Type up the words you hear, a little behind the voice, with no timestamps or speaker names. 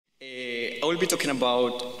I will be talking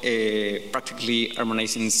about practically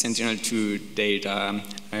harmonizing Sentinel-2 data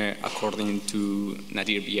according to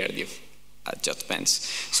nadir BRDF adjustments.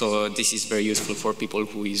 So this is very useful for people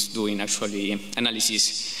who is doing actually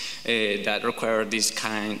analysis that require this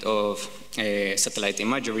kind of satellite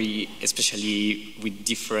imagery, especially with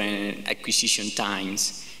different acquisition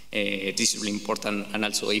times. This is really important, and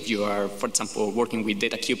also if you are, for example, working with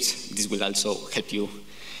data cubes, this will also help you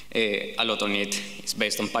a lot on it. It's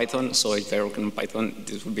based on Python, so if you're working on Python,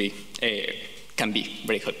 this will be can be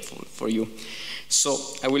very helpful for you. So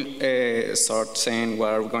I will start saying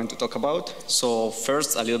what we're going to talk about. So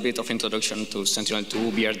first, a little bit of introduction to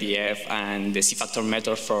Sentinel-2 BRDF and the C-factor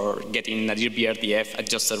method for getting nadir BRDF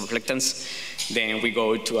adjusted reflectance. Then we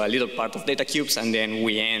go to a little part of data cubes, and then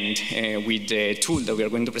we end with the tool that we are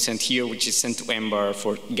going to present here, which is Sent2NVAR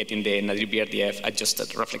for getting the nadir BRDF adjusted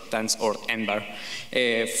reflectance, or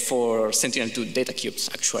NVAR, for Sentinel-2 data cubes,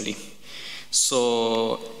 actually.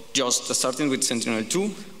 So just starting with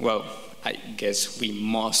Sentinel-2, well, I guess we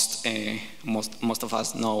most of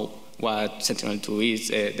us know what Sentinel-2 is.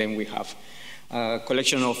 Then we have a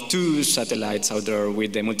collection of 2 satellites out there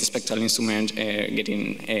with the MultiSpectral Instrument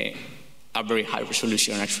getting a very high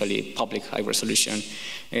resolution, actually public high resolution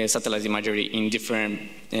satellite imagery in different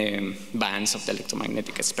bands of the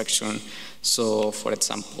electromagnetic spectrum. So for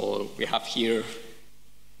example, we have here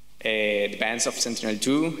the bands of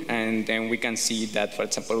Sentinel-2, and then we can see that, for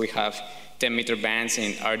example, we have 10-meter bands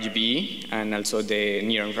in RGB and also the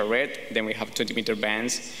near infrared. Then we have 20-meter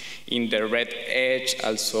bands in the red edge,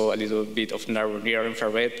 also a little bit of narrow near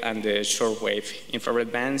infrared and the shortwave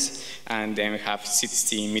infrared bands. And then we have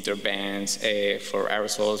 60-meter bands for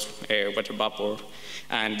aerosols, water vapor,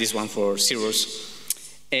 and this one for cirrus.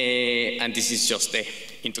 And this is just the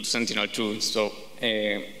into Sentinel-2. So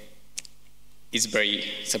it's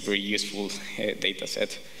a very useful data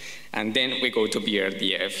set. And then we go to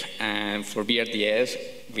BRDF, and for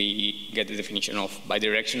BRDF, we get the definition of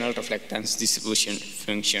bidirectional reflectance distribution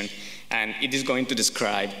function, and it is going to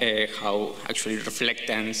describe how actually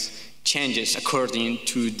reflectance changes according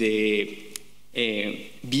to the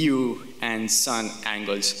view and sun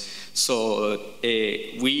angles. So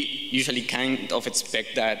we usually kind of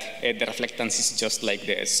expect that the reflectance is just like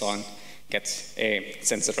the sun gets a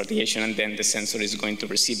sensor radiation, and then the sensor is going to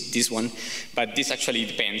receive this one. But this actually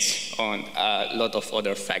depends on a lot of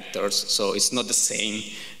other factors, so it's not the same.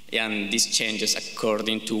 And this changes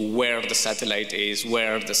according to where the satellite is,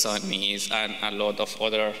 where the sun is, and a lot of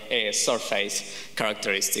other surface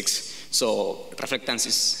characteristics. So reflectance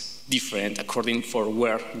is different according for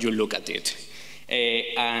where you look at it.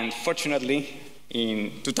 And fortunately,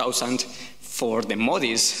 in 2000, for the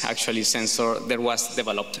MODIS actually sensor, there was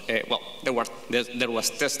developed, there was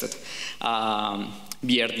tested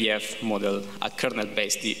BRDF model, a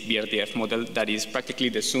kernel-based BRDF model that is practically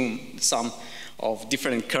the sum of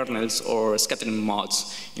different kernels or scattering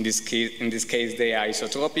modes. In this case, the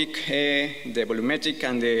isotropic, the volumetric,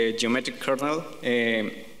 and the geometric kernel.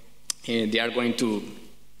 They are going to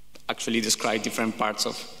actually describe different parts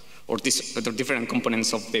of, or different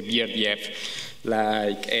components of the BRDF.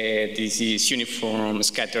 Like this is uniform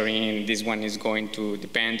scattering. This one is going to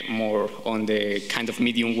depend more on the kind of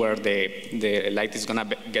medium where the light is going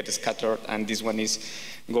to get scattered, and this one is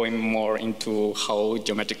going more into how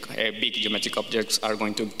big geometric objects are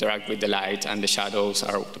going to interact with the light, and the shadows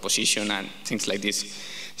are the position and things like this.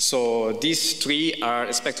 So these 3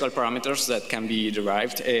 are spectral parameters that can be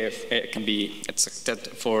derived, can be accepted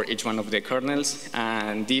for each one of the kernels,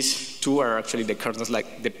 and these 2 are actually the kernels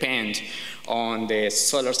that depend on the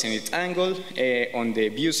solar zenith angle, on the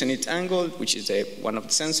view zenith angle, which is one of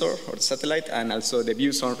the sensor or the satellite, and also the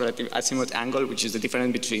view sun relative azimuth angle, which is the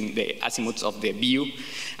difference between the azimuths of the view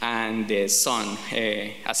and the sun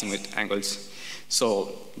azimuth angles.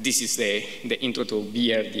 So this is the intro to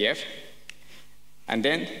BRDF. And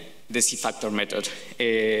then the C-factor method.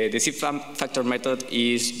 The C-factor method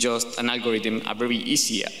is just an algorithm, a very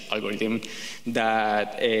easy algorithm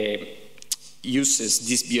that uses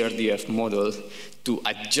this BRDF model to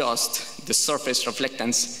adjust the surface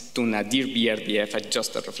reflectance to nadir BRDF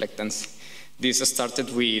adjusted reflectance. This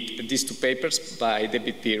started with these 2 papers by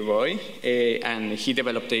David P. Roy, and he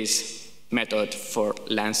developed this method for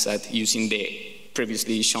Landsat using the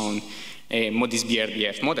previously shown MODIS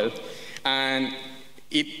BRDF model. And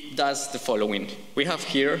it does the following. We have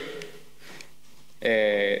here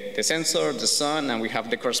the sensor, the sun, and we have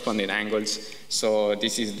the corresponding angles. So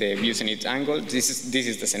this is the view zenith angle. This is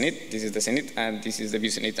the zenith. This is the zenith, and this is the view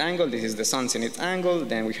zenith angle. This is the sun zenith angle.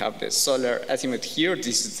 Then we have the solar azimuth here.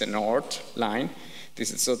 This is the north line. This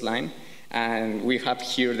is the south line. And we have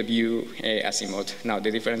here the view azimuth. Now,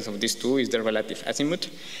 the difference of these two is the relative azimuth.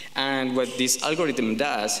 And what this algorithm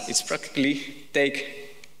does is practically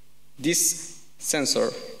take this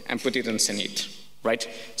sensor and put it on zenith, right?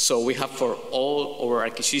 So we have for all our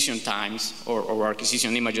acquisition times or our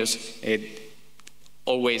acquisition images,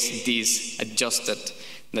 always this adjusted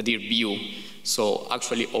nadir view. So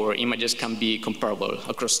actually our images can be comparable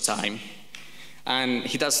across time. And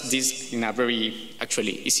he does this in a very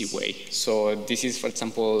actually easy way. So this is, for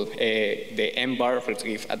example, the M bar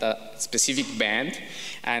retrieved at a specific band.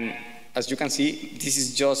 And as you can see, this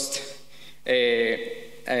is just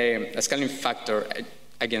a scaling factor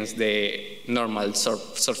against the normal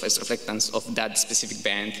surface reflectance of that specific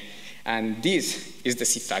band. And this is the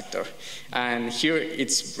C factor. And here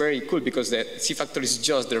it's very cool because the C factor is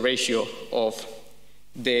just the ratio of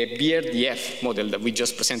the BRDF model that we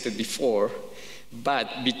just presented before,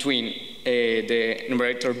 but between the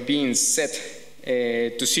numerator being set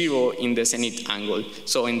to 0 in the zenith angle.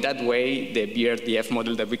 So in that way, the BRDF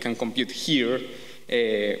model that we can compute here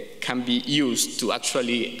can be used to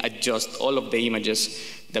actually adjust all of the images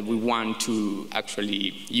that we want to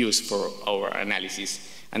actually use for our analysis.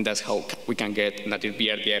 And that's how we can get native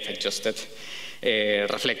BRDF adjusted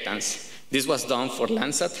reflectance. This was done for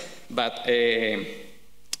Landsat, but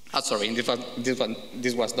sorry,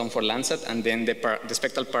 this was done for Landsat, and then the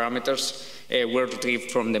spectral parameters were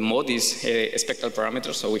retrieved from the MODIS spectral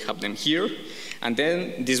parameters, so we have them here. And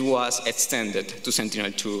then this was extended to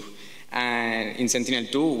Sentinel-2. And in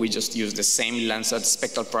Sentinel-2, we just use the same Landsat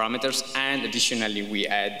spectral parameters, and additionally, we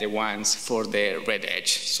add the ones for the red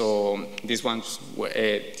edge. So these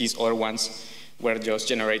other ones were just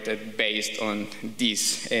generated based on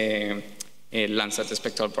these Landsat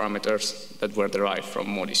spectral parameters that were derived from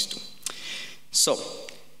MODIS-2. So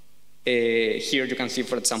here you can see,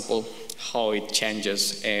 for example, how it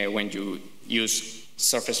changes when you use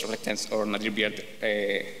surface reflectance or nadir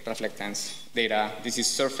reflectance data. This is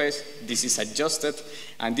surface, this is adjusted,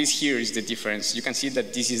 and this here is the difference. You can see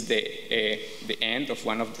that this is the end of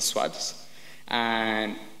one of the swaths,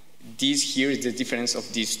 and this here is the difference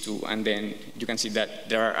of these two, and then you can see that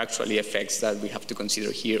there are actually effects that we have to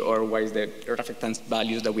consider here, or otherwise the reflectance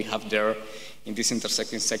values that we have there in these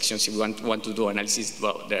intersecting sections, if we want to do analysis,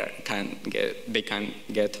 well, they can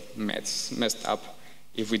get messed up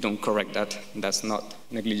if we don't correct that. That's not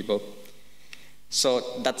negligible.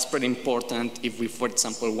 So that's pretty important if we, for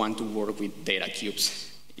example, want to work with data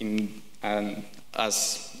cubes.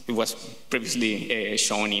 As it was previously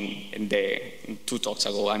shown in 2 talks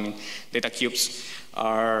ago, I mean, data cubes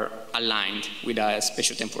are aligned with a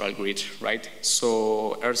spatiotemporal grid, right?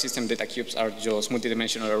 So Earth system data cubes are just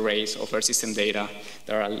multidimensional arrays of Earth system data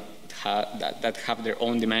that have their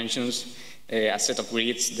own dimensions, a set of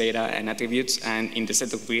grids, data, and attributes, and in the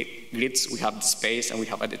set of grids, we have the space, and we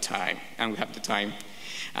have the time.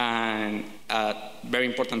 And a very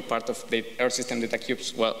important part of the Earth system data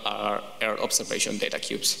cubes, well, are Earth observation data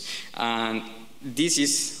cubes. And this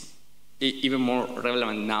is even more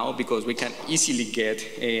relevant now because we can easily get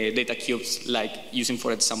data cubes like using,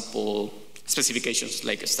 for example, specifications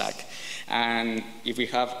like a stack. And if we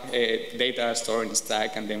have data stored in a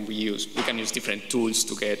stack, and then we can use different tools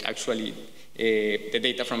to get actually the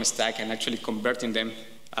data from a stack and actually converting them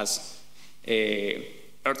as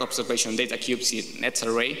Earth observation data cubes in Nets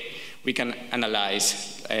array, we can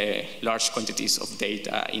analyze large quantities of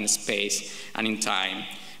data in space and in time.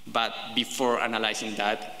 But before analyzing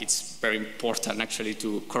that, it's very important actually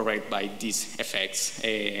to correct by these effects,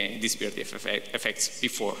 these BRDF effects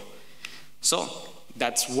before. So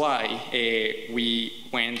that's why we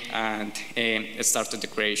went and started the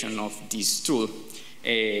creation of this tool.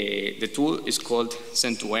 The tool is called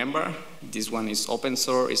Sentinel-2. This one is open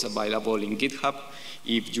source, it's available in GitHub.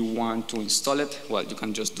 If you want to install it, well, you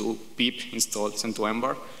can just do pip install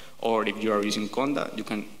Sentinel-2, or if you are using Conda, you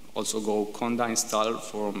can also go Conda install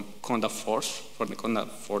from Conda Force, for the Conda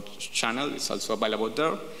Force channel, it's also available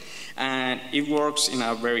there. And it works in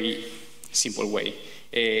a very simple way.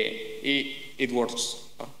 It works,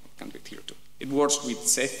 oh, I can do it here too. It works with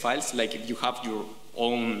safe files, like if you have your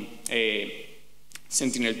own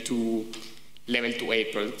Sentinel-2 level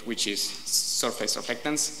 2A product, which is surface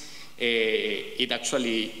reflectance, it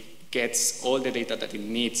actually gets all the data that it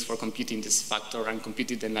needs for computing this factor and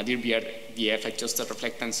computing the nadir BRDF adjusted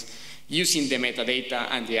reflectance using the metadata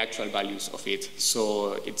and the actual values of it.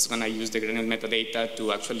 So it's going to use the granular metadata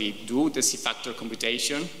to actually do the C factor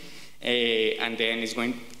computation, and then it's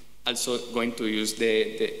also going to use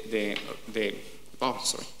the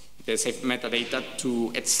the safe metadata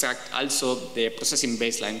to extract also the processing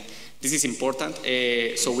baseline. This is important,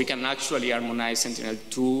 so we can actually harmonize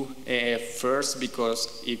Sentinel-2 first,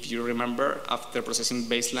 because if you remember, after processing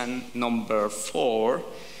baseline number 4,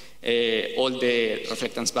 all the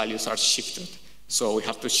reflectance values are shifted. So we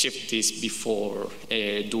have to shift this before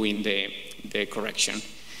doing the correction.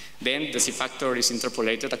 Then the Z factor is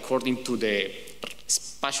interpolated according to the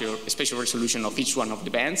spatial resolution of each one of the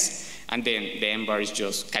bands, and then the M bar is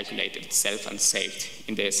just calculated itself and saved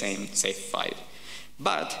in the same save file.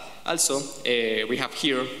 But also, we have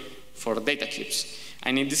here for data cubes.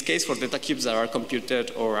 And in this case, for data cubes that are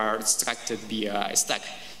computed or are extracted via a stack.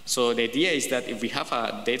 So the idea is that if we have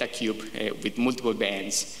a data cube with multiple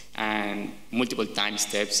bands and multiple time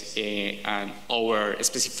steps and our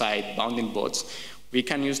specified bounding bots, we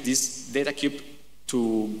can use this data cube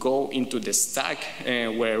to go into the stack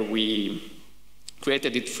where we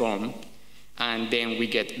created it from, and then we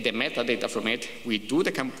get the metadata from it. We do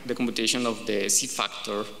the computation of the Z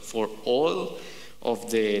factor for all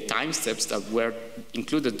of the time steps that were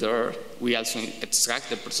included there. We also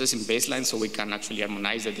extract the processing baseline so we can actually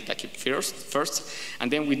harmonize the data cube first.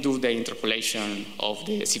 And then we do the interpolation of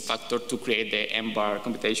the Z factor to create the M bar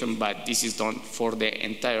computation, but this is done for the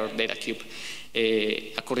entire data cube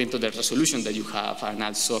according to the resolution that you have, and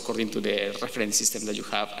also according to the reference system that you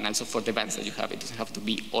have, and also for the bands that you have. It doesn't have to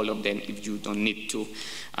be all of them if you don't need to.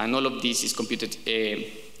 And all of this is computed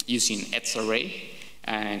using X array.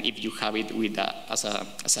 And if you have it with as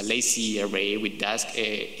a lazy array with Dask,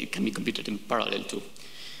 it can be computed in parallel too.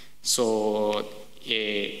 So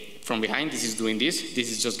from behind, this is doing this. This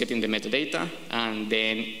is just getting the metadata, and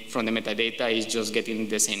then from the metadata is just getting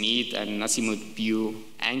the zenith and azimuth view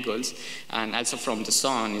angles, and also from the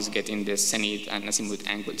sun is getting the zenith and azimuth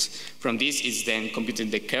angles. From this is then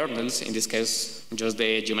computing the kernels, in this case just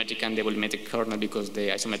the geometric and the volumetric kernel, because the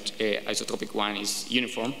isotropic one is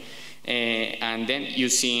uniform. And then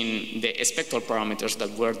using the spectral parameters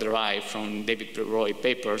that were derived from David Roy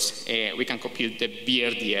papers, we can compute the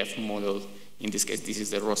BRDF model. In this case, this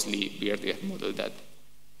is the Rosley BRDF model that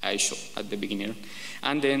I showed at the beginning.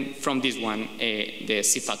 And then from this one, the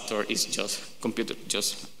Z factor is just computed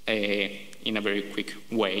just in a very quick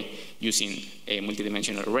way using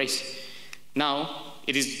multidimensional arrays. Now,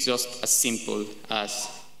 it is just as simple as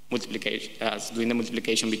doing the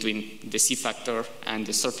multiplication between the Z factor and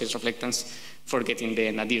the surface reflectance for getting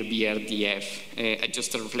the nadir BRDF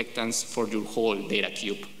adjusted reflectance for your whole data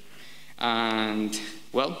cube. And,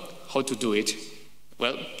 well, how to do it?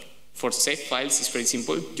 Well, for save files, it's very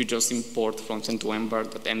simple. You just import from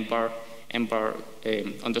Sentinel-2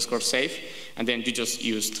 underscore save, and then you just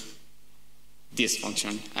used this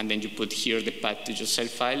function. And then you put here the path to your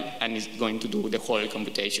save file, and it's going to do the whole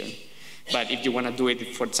computation. But if you want to do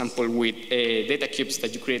it, for example, with data cubes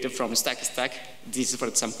that you created from stack, this is, for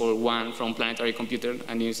example, one from Planetary Computer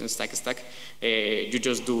and using stack, you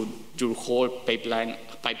just do your whole pipeline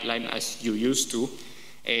as you used to.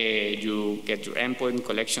 You get your endpoint,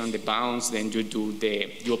 collection, the bounds, then you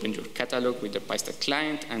open your catalog with the PyStat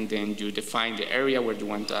client, and then you define the area where you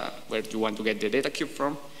want to get the data cube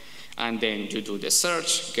from, and then you do the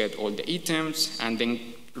search, get all the items, and then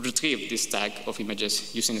retrieve this stack of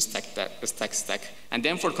images using stack. And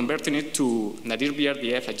then for converting it to nadir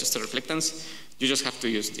BRDF adjusted reflectance, you just have to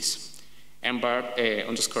use this mbar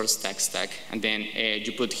underscore stack. And then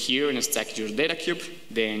you put here in a stack your data cube,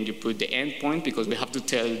 then you put the endpoint, because we have to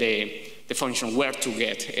tell the function where to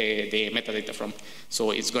get the metadata from.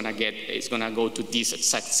 So it's gonna go to this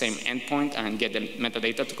exact same endpoint and get the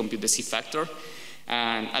metadata to compute the Z factor.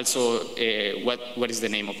 And also, what is the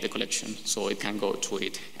name of the collection? So it can go to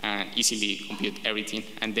it and easily compute everything.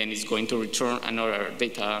 And then it's going to return another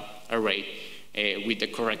data array with the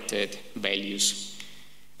corrected values.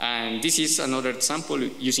 And this is another example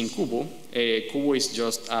using Kubo. Kubo is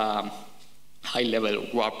just a high-level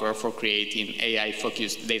wrapper for creating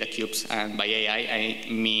AI-focused data cubes. And by AI, I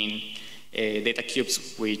mean data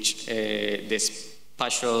cubes which the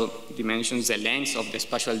spatial dimensions, the lengths of the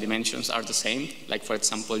spatial dimensions are the same. Like, for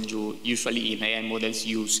example, you usually in AI models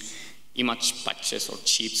use image patches or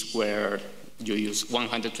chips where you use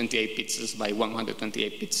 128 pixels by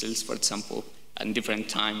 128 pixels, for example, and different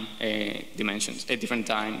time dimensions, different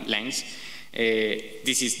time lengths.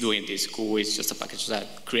 This is doing this. Kubo is just a package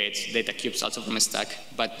that creates data cubes also from a stack,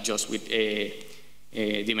 but just with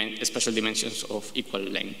spatial dimensions of equal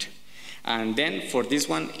length. And then for this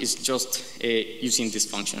one, it's just using this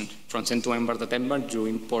function. From Sentinel-2 you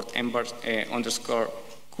import underscore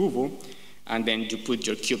Kubo, and then you put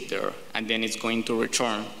your cube there, and then it's going to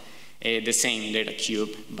return the same data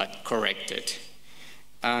cube, but corrected.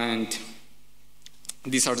 And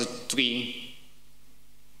these are the three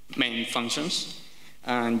main functions.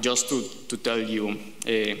 And just to tell you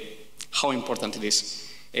how important it is,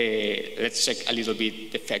 let's check a little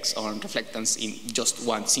bit the effects on reflectance in just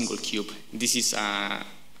one single cube. This is an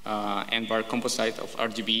N-bar composite of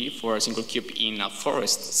RGB for a single cube in a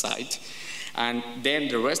forest site. And then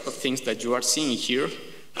the rest of things that you are seeing here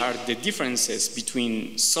are the differences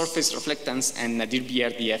between surface reflectance and nadir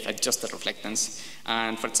BRDF adjusted reflectance.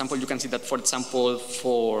 And for example, you can see that, for example,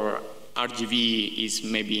 for RGB is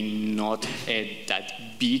maybe not that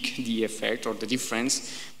big, the effect or the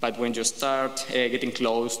difference, but when you start getting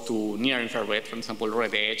close to near infrared, for example,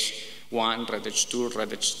 red edge 1, red edge 2,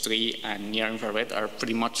 red edge 3, and near infrared are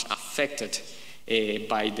pretty much affected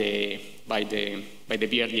by the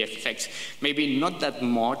BRDF effects. Maybe not that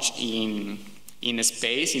much in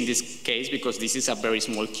space in this case, because this is a very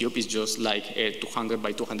small cube, it's just like 200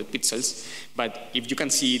 by 200 pixels. But if you can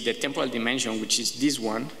see the temporal dimension, which is this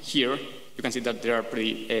one here, you can see that there are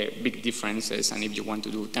pretty big differences. And if you want to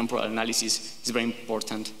do temporal analysis, it's very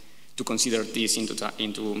important to consider this in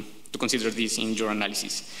your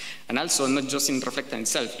analysis. And also, not just in reflectance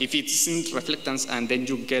itself. If it's in reflectance and then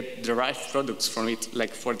you get derived products from it,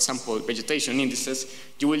 like for example, vegetation indices,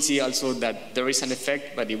 you will see also that there is an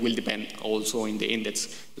effect, but it will depend also in the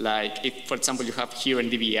index. Like if, for example, you have here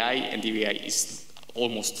NDVI, and NDVI is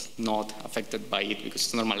almost not affected by it because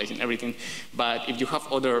it's normalizing everything. But if you have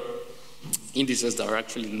other indices that are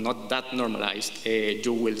actually not that normalized,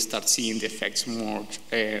 you will start seeing the effects more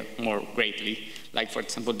greatly. Like, for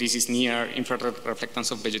example, this is near infrared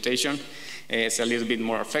reflectance of vegetation. It's a little bit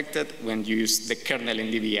more affected. When you use the kernel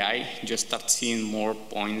in DVI, you start seeing more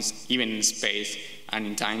points, even in space and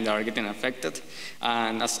in time, that are getting affected.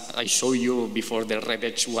 And as I showed you before, the red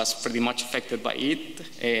edge was pretty much affected by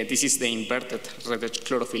it. This is the inverted red edge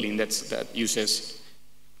chlorophyll index that uses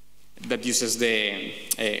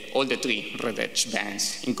all the three red edge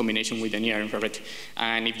bands in combination with the near infrared.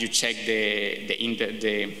 And if you check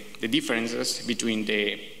the differences between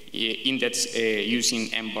the index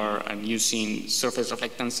using M-bar and using surface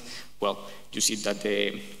reflectance, well, you see that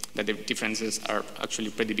the differences are actually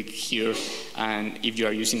pretty big here. And if you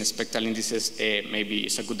are using spectral indices, maybe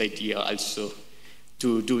it's a good idea also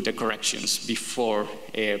to do the corrections before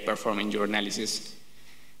performing your analysis.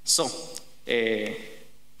 So,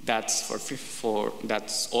 that's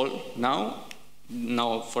that's all now.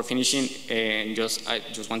 Now for finishing, I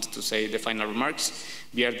just wanted to say the final remarks.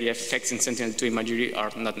 BRDF effects in Sentinel-2 imagery are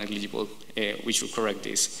not negligible. We should correct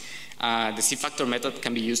this. The C-factor method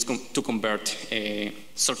can be used to convert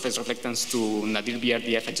surface reflectance to nadir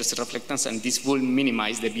BRDF adjusted reflectance, and this will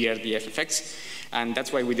minimize the BRDF effects. And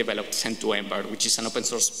that's why we developed Sentinel-2 which is an open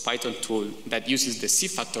source Python tool that uses the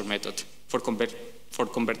C-factor method for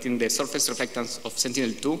converting the surface reflectance of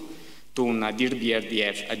Sentinel-2 to nadir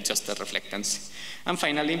BRDF adjusted reflectance. And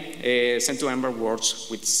finally, Sentinel-2 works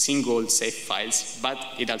with single safe files, but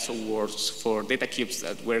it also works for data cubes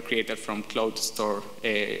that were created from cloud store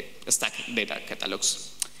stack data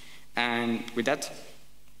catalogs. And with that,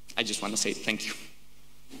 I just want to say thank you.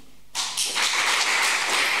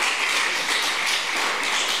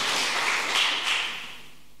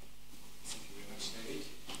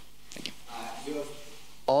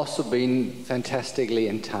 Also been fantastically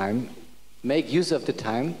in time. Make use of the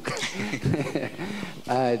time.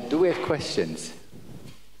 Do we have questions?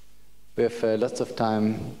 We have lots of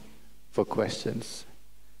time for questions.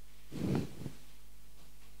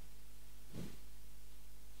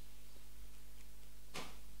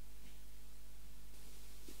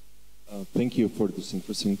 Thank you for this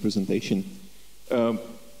interesting presentation.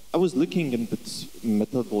 I was looking at this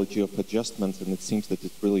methodology of adjustments, and it seems that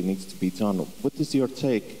it really needs to be done. What is your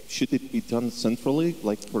take? Should it be done centrally?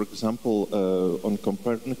 Like, for example, on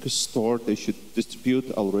Copernicus store, they should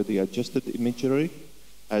distribute already adjusted imagery,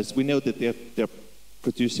 as we know that they're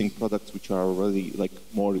producing products which are already like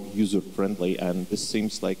more user-friendly, and this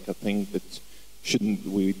seems like a thing that shouldn't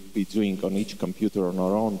we be doing on each computer on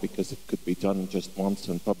our own, because it could be done just once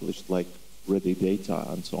and published like ready data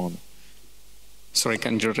and so on. Sorry,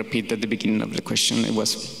 can you repeat at the beginning of the question? It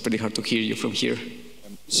was pretty hard to hear you from here.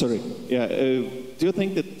 Sorry. Yeah. Do you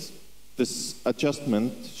think that this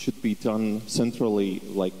adjustment should be done centrally,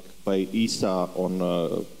 like by ESA on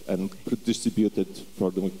and distributed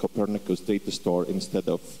for the Copernicus data store, instead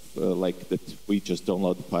of like that we just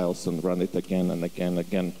download the files and run it again and again and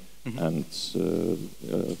again, and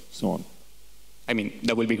so on? I mean,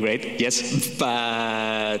 that would be great, yes,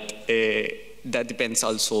 but that depends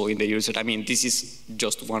also in the user. I mean, this is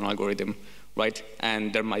just one algorithm, right?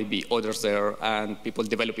 And there might be others there and people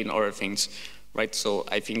developing other things, right? So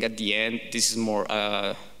I think at the end, this is more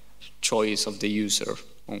choice of the user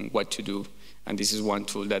on what to do. And this is one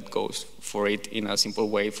tool that goes for it in a simple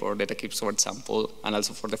way for data cubes, for example, and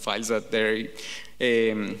also for the files that they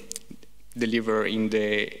deliver in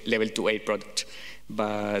the level 2A product.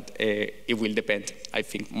 But it will depend, I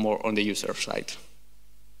think, more on the user side.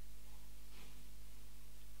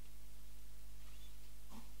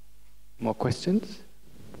 More questions?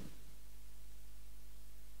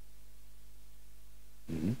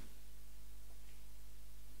 Mm-hmm.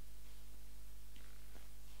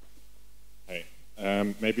 Hey,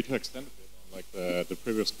 maybe to extend a bit on like the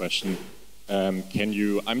previous question, can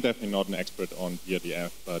you, I'm definitely not an expert on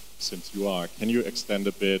BRDF, but since you are, can you extend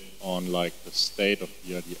a bit on like the state of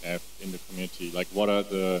BRDF in the community? Like what are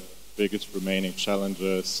the biggest remaining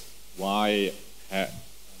challenges? Why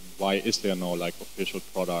is there no like official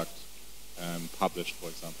product published, for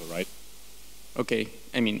example, right? Okay,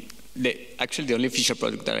 I mean, actually the only official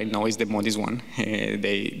product that I know is the Modis one.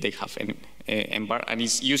 They have an MBAR, and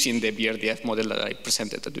it's using the BRDF model that I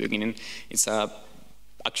presented at the beginning. It's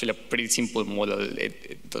actually a pretty simple model.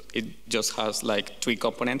 It just has like 3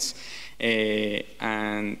 components,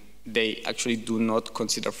 and they actually do not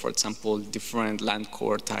consider, for example, different land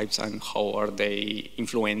core types and how are they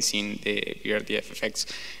influencing the BRDF effects,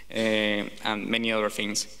 and many other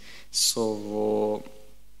things. So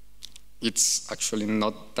it's actually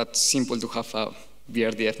not that simple to have a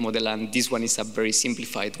BRDF model, and this one is a very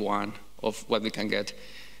simplified one of what we can get.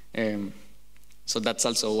 So that's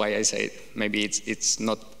also why I say maybe it's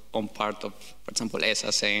not on part of, for example,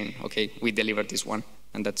 ESA saying, okay, we delivered this one,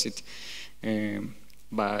 and that's it.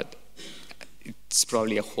 But it's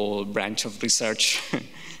probably a whole branch of research,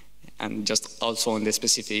 and just also on the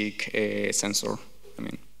specific sensor. I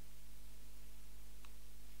mean.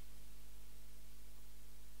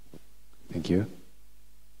 Thank you.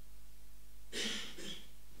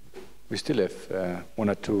 We still have 1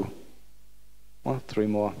 or 2, or 3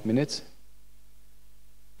 more minutes.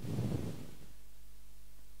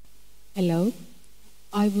 Hello.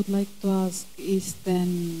 I would like to ask, is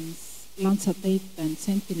then Landsat data and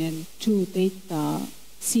Sentinel-2 data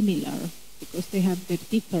similar? Because they have their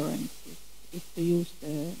differences if they use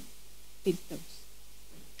the filters.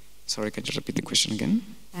 Sorry, can you repeat the question again?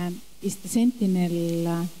 Is the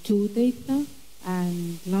Sentinel-2 data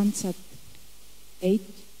and Landsat 8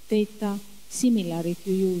 data similar if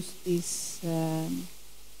you use this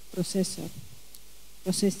processing?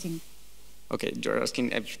 Okay, you're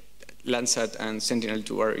asking if Landsat and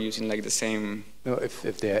Sentinel-2 are using like the same. No, if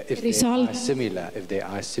they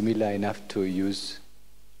are similar enough to use.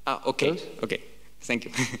 Ah, okay, those? okay, thank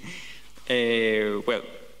you. Well,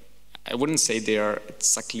 I wouldn't say they are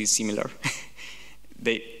exactly similar.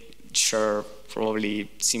 They share probably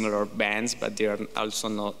similar bands, but they are also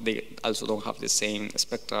not. They also don't have the same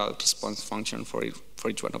spectral response function for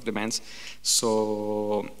each one of the bands.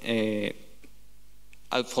 So,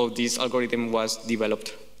 although this algorithm was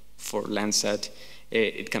developed for Landsat,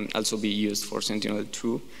 it can also be used for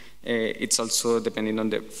Sentinel-2. It's also depending on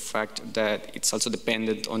the fact that it's also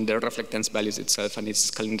dependent on the reflectance values itself and its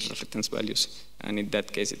scaling reflectance values. And in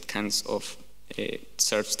that case, it kind of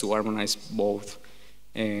serves to harmonize both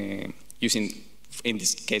using, in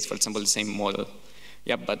this case, for example, the same model.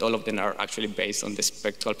 Yeah, but all of them are actually based on the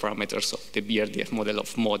spectral parameters of the BRDF model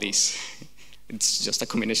of MODIS. It's just a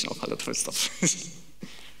combination of a lot of stuff.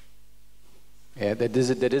 Yeah, that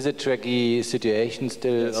is a tricky situation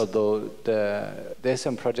still, yes. Although there's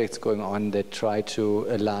some projects going on that try to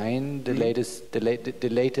align the latest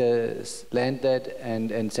Landsat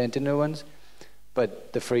and Sentinel ones,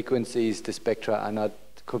 but the frequencies, the spectra are not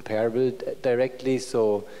comparable directly,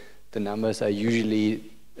 so the numbers are usually,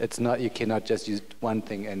 it's not, you cannot just use one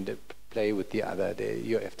thing and play with the other.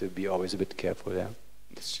 You have to be always a bit careful, yeah.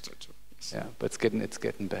 That's true. Yes. Yeah, but it's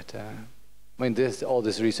getting better. I mean, there's all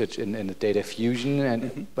this research in the data fusion,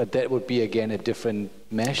 and but that would be again a different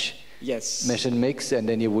mesh. Yes. Mesh and mix, and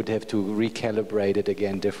then you would have to recalibrate it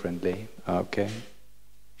again differently. Okay.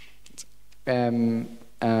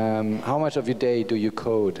 How much of your day do you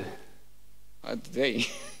code? A day.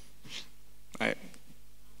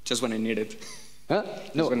 Just when I need it. Huh?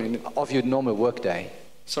 No, of your normal work day.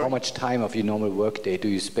 Sorry? How much time of your normal work day do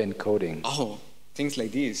you spend coding? Oh, things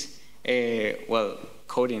like this. Well,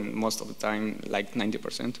 coding most of the time, like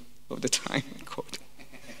 90% of the time I code.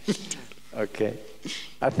 Okay.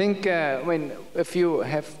 I think, I mean, if you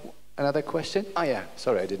have another question. Oh yeah,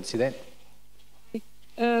 sorry, I didn't see that.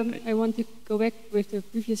 I want to go back with the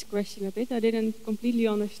previous question a bit. I didn't completely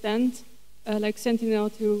understand. Like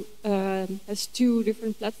Sentinel-2 has 2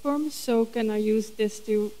 different platforms, so can I use this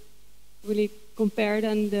to really compare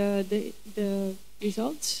then the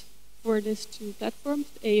results? for these two platforms,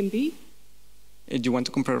 A and B. Do you want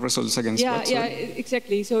to compare results against what? Yeah,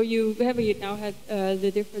 exactly. So you now had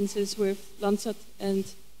the differences with Landsat and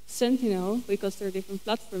Sentinel because they're different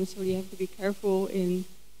platforms, so you have to be careful in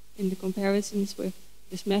the comparisons with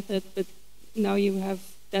this method. But now you have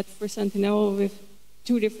that for Sentinel with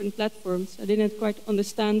two different platforms. I didn't quite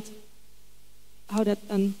understand how that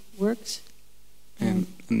then works. I'm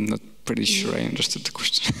not pretty sure I understood the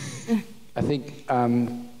question. I think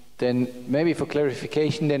then maybe for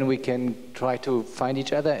clarification, then we can try to find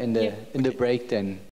each other in the break then.